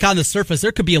feels like on the surface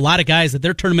there could be a lot of guys that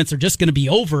their tournaments are just going to be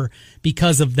over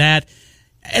because of that.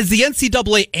 As the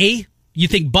NCAA, you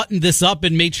think buttoned this up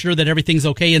and made sure that everything's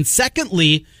okay? And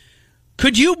secondly,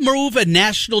 could you move a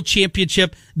national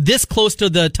championship this close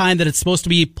to the time that it's supposed to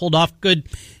be pulled off? Could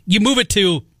you move it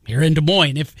to here in Des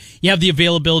Moines if you have the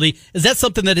availability? Is that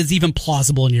something that is even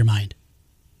plausible in your mind?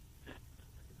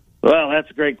 Well, that's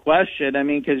a great question. I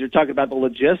mean, because you're talking about the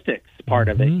logistics part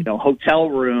of it, hotel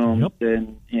rooms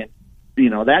and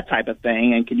that type of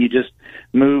thing. And can you just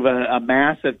move a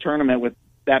massive tournament with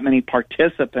that many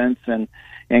participants and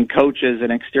coaches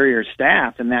and exterior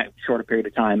staff in that short a period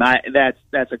of time?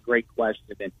 That's a great question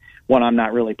and one I'm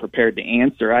not really prepared to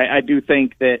answer. I do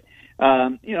think that,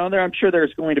 I'm sure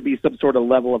there's going to be some sort of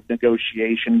level of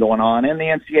negotiation going on. And the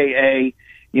NCAA,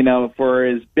 for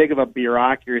as big of a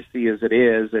bureaucracy as it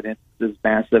is, and it's as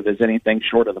massive as anything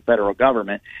short of the federal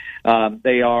government,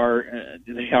 they are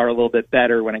a little bit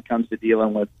better when it comes to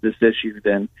dealing with this issue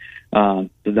than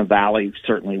the Valley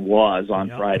certainly was on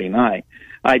Friday night.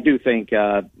 I do think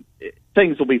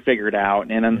things will be figured out,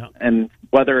 and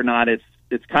whether or not it's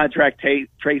contract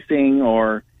tracing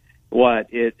or what,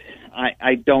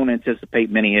 I don't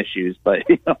anticipate many issues. But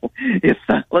if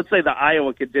let's say the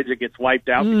Iowa contingent gets wiped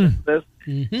out because of this,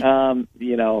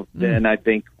 then I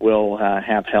think we'll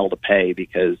have hell to pay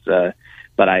because.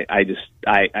 But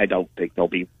I don't think there'll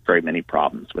be very many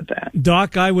problems with that.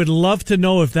 Doc, I would love to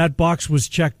know if that box was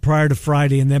checked prior to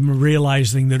Friday and them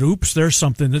realizing that, oops, there's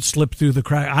something that slipped through the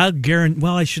crack. I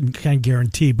can't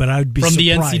guarantee, but I would be surprised. From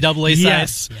the NCAA side?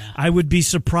 Yes. Yeah. I would be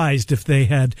surprised if they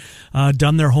had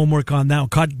done their homework on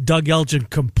that. Caught Doug Elgin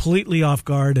completely off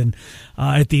guard, and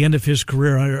at the end of his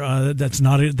career, that's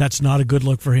not a good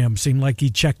look for him. Seemed like he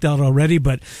checked out already,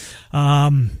 but...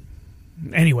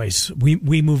 anyways,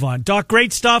 we move on. Doc,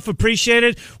 great stuff. Appreciate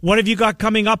it. What have you got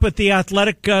coming up at the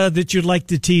Athletic that you'd like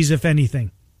to tease, if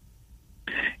anything?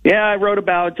 Yeah, I wrote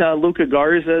about Luka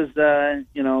Garza's,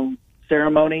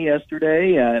 ceremony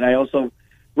yesterday, and I also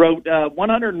wrote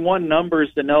 101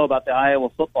 numbers to know about the Iowa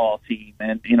football team,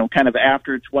 and kind of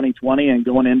after 2020 and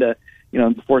going into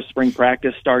before spring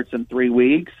practice starts in 3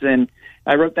 weeks, and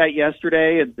I wrote that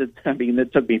yesterday.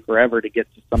 It took me forever to get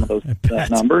to some of those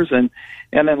numbers, and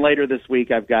then later this week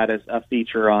I've got a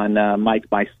feature on Mike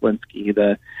Myslinski,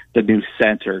 the new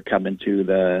center coming to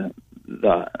the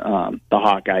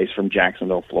Hawkeyes from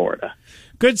Jacksonville, Florida.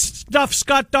 Good stuff,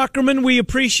 Scott Dochterman. We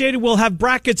appreciate it. We'll have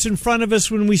brackets in front of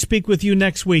us when we speak with you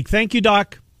next week. Thank you,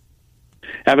 Doc.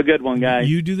 Have a good one, guys.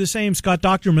 You do the same, Scott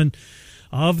Dochterman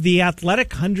of the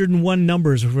Athletic. 101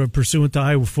 numbers pursuant to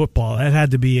Iowa football. That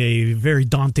had to be a very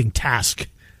daunting task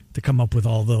to come up with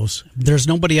all those. There's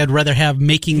nobody I'd rather have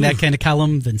making that kind of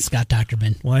column than Scott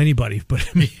Docterman. Well, anybody, but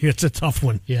I mean, it's a tough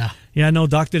one. Yeah. Yeah, no,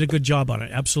 Doc did a good job on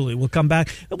it. Absolutely. We'll come back.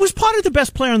 Was Potter the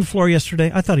best player on the floor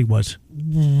yesterday? I thought he was.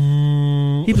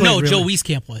 He played really. Joe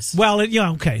Wieskamp was. Well,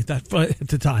 okay. That, at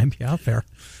the time, yeah, fair.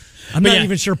 I'm not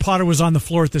even sure Potter was on the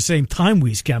floor at the same time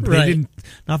Wieskamp. They didn't,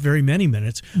 not very many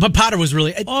minutes. But Potter was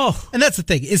really... And that's the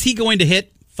thing. Is he going to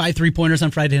hit 5 3-pointers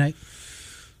on Friday night?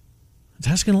 It's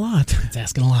asking a lot. It's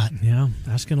asking a lot. Yeah,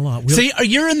 asking a lot. So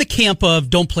you're in the camp of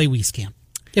don't play Wieskamp.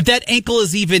 If that ankle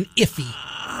is even iffy.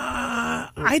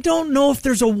 I don't know if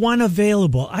there's a 1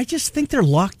 available. I just think they're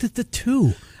locked at the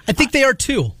 2. I think they are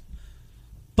too.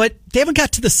 But they haven't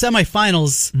got to the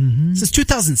semifinals since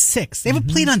 2006. They haven't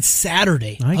played on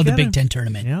Saturday of the Big Ten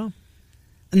tournament. Yeah.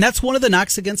 And that's one of the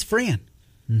knocks against Fran.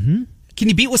 Mm-hmm. Can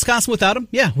you beat Wisconsin without him?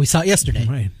 Yeah, we saw it yesterday.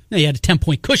 Right. Now, he had a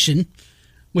 10-point cushion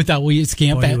without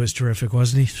Wieskamp. He was terrific,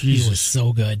 wasn't he? Jesus. He was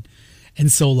so good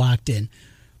and so locked in.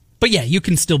 But yeah, you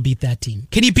can still beat that team.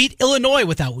 Can you beat Illinois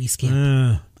without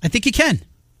Wieskamp? I think you can.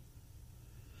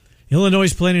 Illinois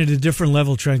is playing at a different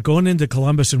level, Trent. Going into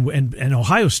Columbus and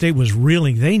Ohio State was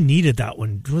reeling. They needed that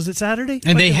one. Was it Saturday?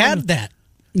 And they had that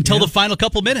until the final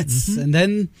couple minutes. Mm-hmm. And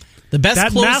then the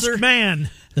best closer. Masked man.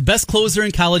 The best closer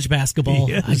in college basketball.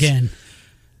 Yes. Again,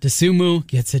 DeSumo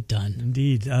gets it done.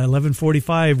 Indeed.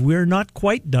 11:45. We're not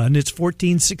quite done. It's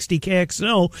 1460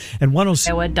 KXNO and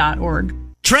 106.org.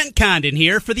 Trent Condon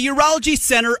here for the Urology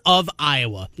Center of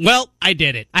Iowa. Well, I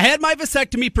did it. I had my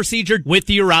vasectomy procedure with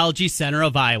the Urology Center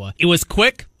of Iowa. It was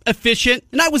quick, efficient,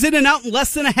 and I was in and out in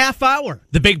less than a half hour.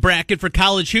 The big bracket for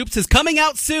college hoops is coming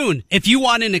out soon. If you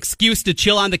want an excuse to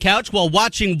chill on the couch while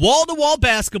watching wall-to-wall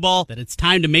basketball, then it's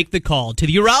time to make the call to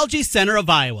the Urology Center of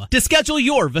Iowa to schedule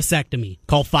your vasectomy.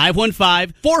 Call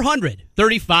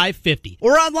 515-400-3550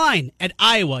 or online at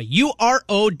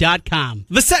iowauro.com.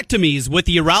 Vasectomies with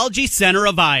the Urology Center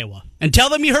of Iowa. And tell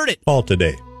them you heard it. Call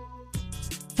today.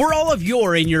 For all of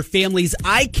your and your family's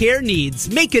eye care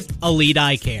needs, make it Elite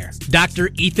Eye Care. Dr.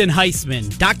 Ethan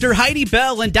Heisman, Dr. Heidi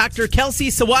Bell, and Dr. Kelsey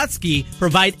Sawatsky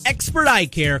provide expert eye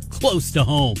care close to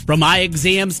home. From eye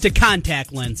exams to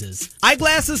contact lenses,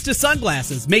 eyeglasses to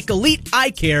sunglasses, make Elite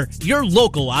Eye Care your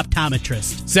local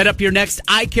optometrist. Set up your next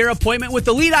eye care appointment with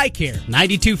Elite Eye Care,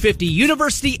 9250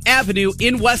 University Avenue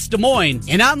in West Des Moines,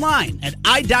 and online at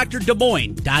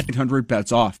eyedoctordemoines.com. 800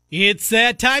 bets off. It's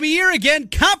that time of year again.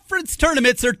 Conference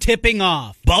tournaments are tipping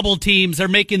off. Bubble teams are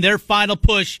making their final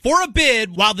push for a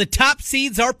bid while the top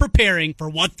seeds are preparing for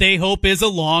what they hope is a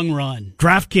long run.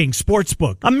 DraftKings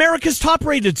Sportsbook, America's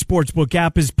top-rated sportsbook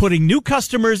app, is putting new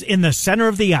customers in the center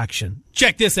of the action.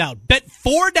 Check this out. Bet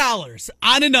 $4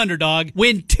 on an underdog,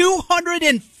 win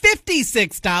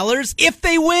 $256 if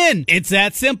they win. It's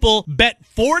that simple. Bet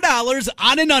 $4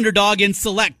 on an underdog in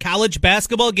select college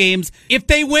basketball games. If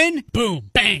they win, boom,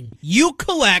 bang, you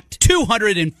collect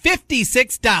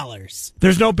 $256.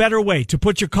 There's no better way to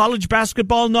put your college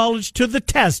basketball knowledge to the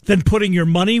test than putting your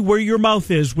money where your mouth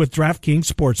is with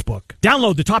DraftKings Sportsbook.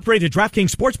 Download the top-rated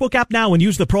DraftKings Sportsbook app now and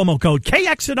use the promo code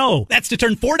KXNO. That's to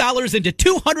turn $4 into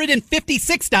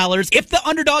 $256 if the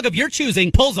underdog of your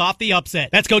choosing pulls off the upset.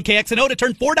 That's code KXNO to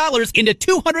turn $4 into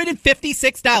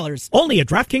 $256. Only at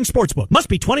DraftKings Sportsbook. Must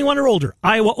be 21 or older.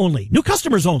 Iowa only. New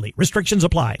customers only. Restrictions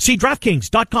apply. See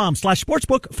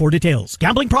DraftKings.com/sportsbook for details.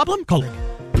 Gambling problem? Call it.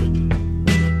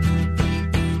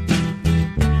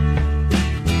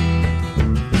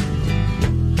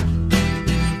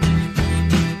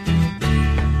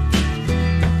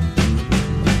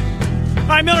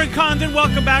 Hi, Miller and Condon.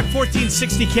 Welcome back.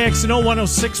 1460 KXNO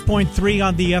 106.3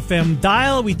 on the FM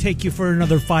dial. We take you for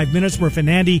another 5 minutes. Murph and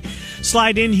Andy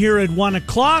slide in here at 1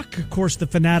 o'clock. Of course, the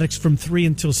Fanatics from 3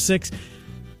 until 6.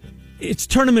 It's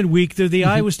tournament week. Do the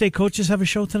Iowa State coaches have a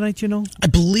show tonight, you know? I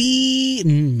believe...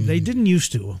 They didn't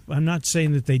used to. I'm not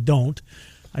saying that they don't.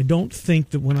 I don't think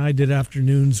that when I did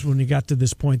afternoons, when we got to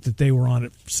this point, that they were on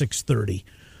at 6:30.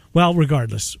 Well,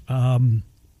 regardless,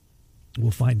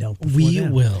 we'll find out. We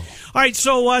will. All right,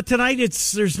 so tonight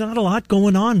there's not a lot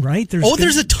going on, right?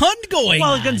 There's a ton going on.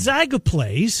 Well, Gonzaga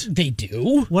plays. They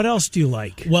do. What else do you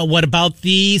like? Well, what about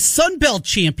the Sun Belt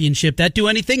Championship? That do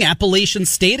anything? Appalachian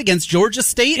State against Georgia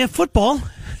State? Yeah, football.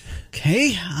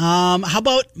 Okay. How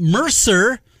about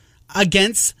Mercer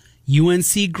against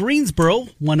UNC Greensboro,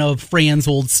 one of Fran's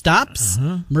old stops.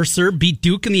 Mercer beat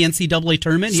Duke in the NCAA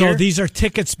tournament. So these are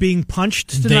tickets being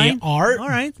punched tonight? They are. All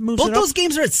right. Both those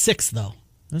games are at 6, though.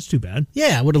 That's too bad.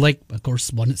 Yeah, I would have liked, of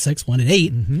course, one at 6, one at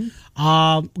 8.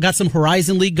 Got some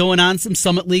Horizon League going on, some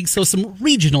Summit League, so some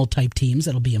regional type teams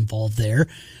that'll be involved there.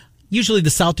 Usually the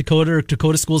South Dakota or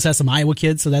Dakota schools have some Iowa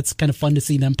kids, so that's kind of fun to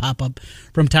see them pop up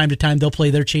from time to time. They'll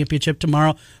play their championship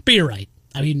tomorrow. But you're right.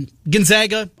 I mean,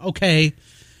 Gonzaga, okay.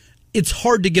 It's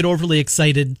hard to get overly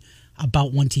excited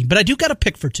about one team, but I do got a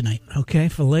pick for tonight. Okay,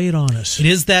 lay it on us. It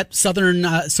is that Southern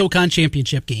SoCon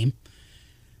championship game.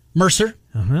 Mercer,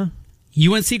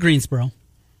 UNC Greensboro.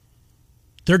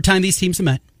 Third time these teams have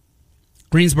met.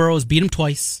 Greensboro has beat them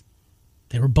twice.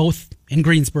 They were both in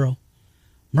Greensboro.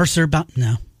 Mercer, no.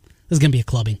 This is going to be a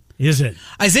clubbing. Is it?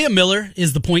 Isaiah Miller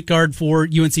is the point guard for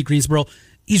UNC Greensboro.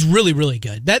 He's really, really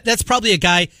good. That's probably a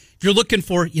guy, if you're looking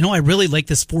for, I really like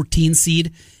this 14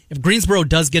 seed. If Greensboro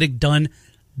does get it done,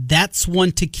 that's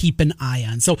one to keep an eye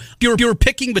on. So if you're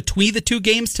picking between the two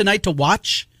games tonight to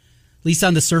watch, at least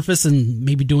on the surface, and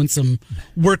maybe doing some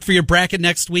work for your bracket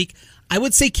next week, I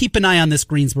would say keep an eye on this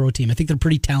Greensboro team. I think they're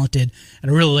pretty talented,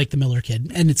 and I really like the Miller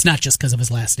kid. And it's not just because of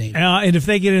his last name. And if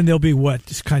they get in, they'll be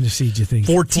what kind of seed, you think?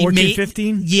 14,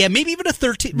 15? Yeah, maybe even a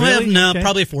 13. Really? Well, no, Okay.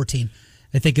 Probably a 14,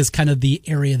 I think is kind of the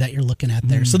area that you're looking at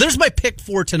there. So there's my pick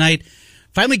for tonight.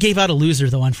 Finally gave out a loser,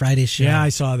 though, on Friday's show. Yeah, I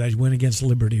saw that. You went against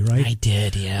Liberty, right? I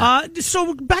did, yeah.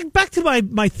 So back to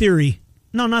my theory.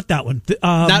 No, not that one.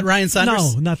 Not Ryan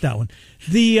Saunders? No, not that one.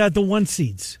 The one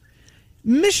seeds.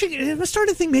 Michigan, I'm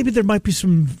starting to think maybe there might be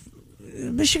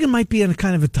Michigan might be in a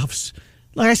kind of a tough.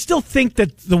 I still think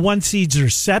that the one seeds are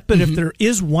set, but if there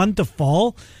is one to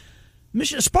fall,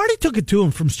 Sparty took it to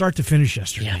them from start to finish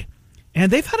yesterday. Yeah.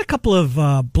 And they've had a couple of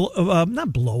not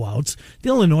blowouts. The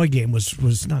Illinois game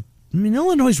was not. I mean,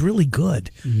 Illinois is really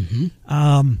good.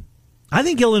 I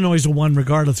think Illinois is a one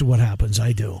regardless of what happens.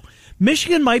 I do.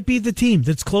 Michigan might be the team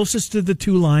that's closest to the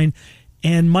 2 line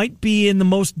and might be in the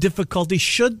most difficulty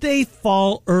should they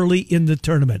fall early in the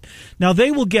tournament. Now,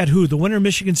 they will get who? The winner of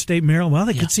Michigan State, Maryland. Well,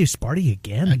 they could see Sparty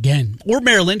again. Or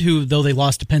Maryland, who, though they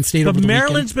lost to Penn State over the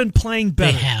Maryland's weekend, been playing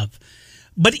better. They have.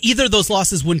 But either of those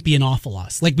losses wouldn't be an awful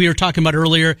loss. Like we were talking about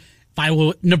earlier,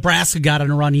 if Nebraska got on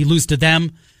a run, you lose to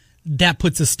them, that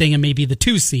puts a sting in maybe the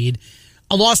 2 seed.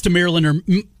 A loss to Maryland or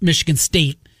Michigan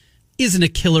State isn't a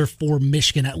killer for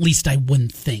Michigan, at least I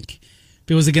wouldn't think. If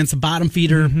it was against a bottom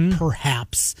feeder,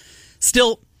 perhaps.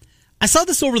 Still, I saw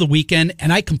this over the weekend,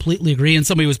 and I completely agree, and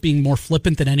somebody was being more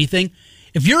flippant than anything.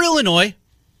 If you're Illinois,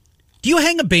 do you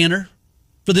hang a banner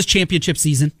for this championship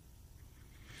season?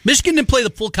 Michigan didn't play the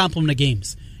full complement of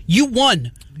games. You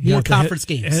won more conference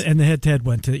games. And the head-to-head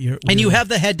went to your... And you have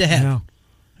the head-to-head.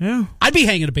 Yeah. I'd be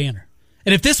hanging a banner.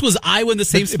 And if this was Iowa in the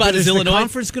same spot as Illinois... Is the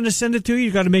conference going to send it to you?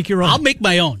 You got to make your own. I'll make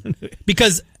my own.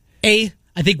 Because, I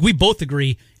think we both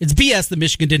agree, it's BS that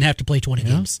Michigan didn't have to play 20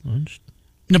 games.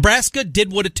 Nebraska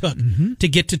did what it took to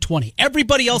get to 20.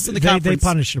 Everybody else in the conference... They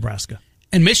punished Nebraska.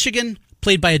 And Michigan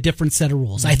played by a different set of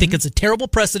rules. I think it's a terrible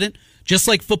precedent, just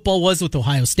like football was with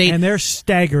Ohio State. And they're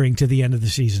staggering to the end of the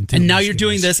season, too. And now you're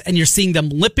doing this, and you're seeing them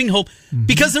limping home.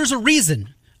 Because there's a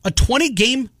reason. A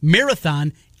 20-game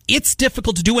marathon, it's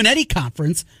difficult to do in any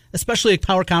conference, especially a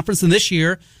power conference. And this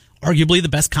year, arguably the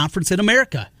best conference in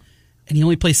America. And you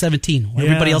only play 17. Where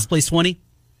everybody else plays 20.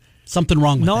 Something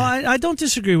wrong with that. No, I don't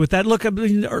disagree with that. Look, I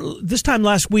mean, this time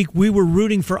last week, we were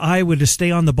rooting for Iowa to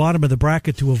stay on the bottom of the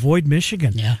bracket to avoid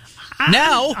Michigan. Yeah.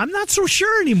 Now I'm not so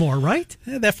sure anymore, right?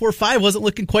 That 4-5 wasn't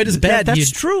looking quite as bad.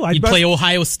 That's true. You'd play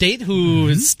Ohio State, who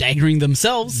is staggering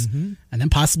themselves, and then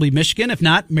possibly Michigan. If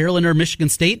not, Maryland or Michigan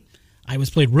State. Iowa's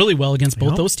played really well against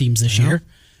both those teams this year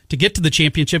to get to the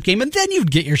championship game, and then you'd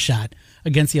get your shot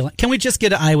against the. Can we just get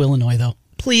to Iowa, Illinois, though?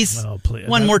 Please. Oh, please.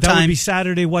 One more time. That would be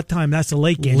Saturday. What time? That's a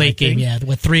late game. Late game, yeah.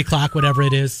 3 o'clock, whatever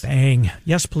it is. Bang.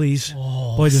 Yes, please.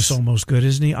 Boy, this is almost good,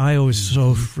 isn't he? Iowa is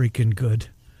so freaking good.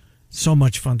 So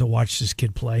much fun to watch this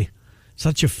kid play.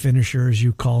 Such a finisher, as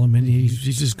you call him, and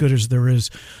he's as good as there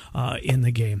is in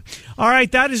the game. All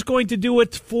right, that is going to do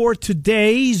it for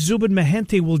today. Zubin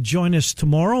Mehenti will join us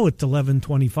tomorrow at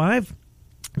 11:25.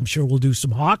 I'm sure we'll do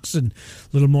some Hawks and a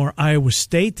little more Iowa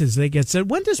State as they get set.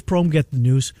 When does Prohm get the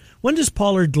news? When does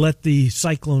Pollard let the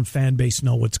Cyclone fan base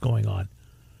know what's going on?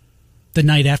 The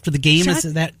night after the game? Is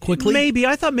it that quickly? Maybe.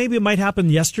 I thought maybe it might happen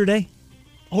yesterday.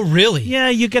 Oh, really? Yeah,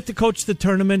 you get to coach the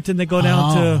tournament and they go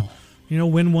down to,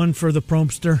 win one for the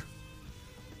Prompster.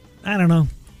 I don't know.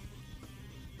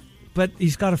 But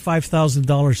he's got a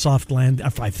 $5,000 soft land,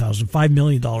 $5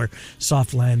 million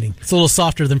soft landing. It's a little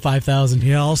softer than 5,000.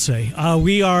 Yeah, I'll say.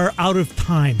 We are out of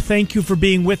time. Thank you for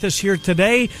being with us here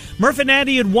today. Murph and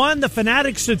Andy at 1, the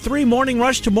Fanatics at 3, Morning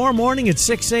Rush tomorrow morning at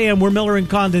 6 a.m. We're Miller and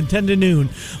Condon 10 to noon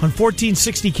on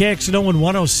 1460 KXNO and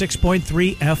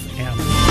 106.3 FM.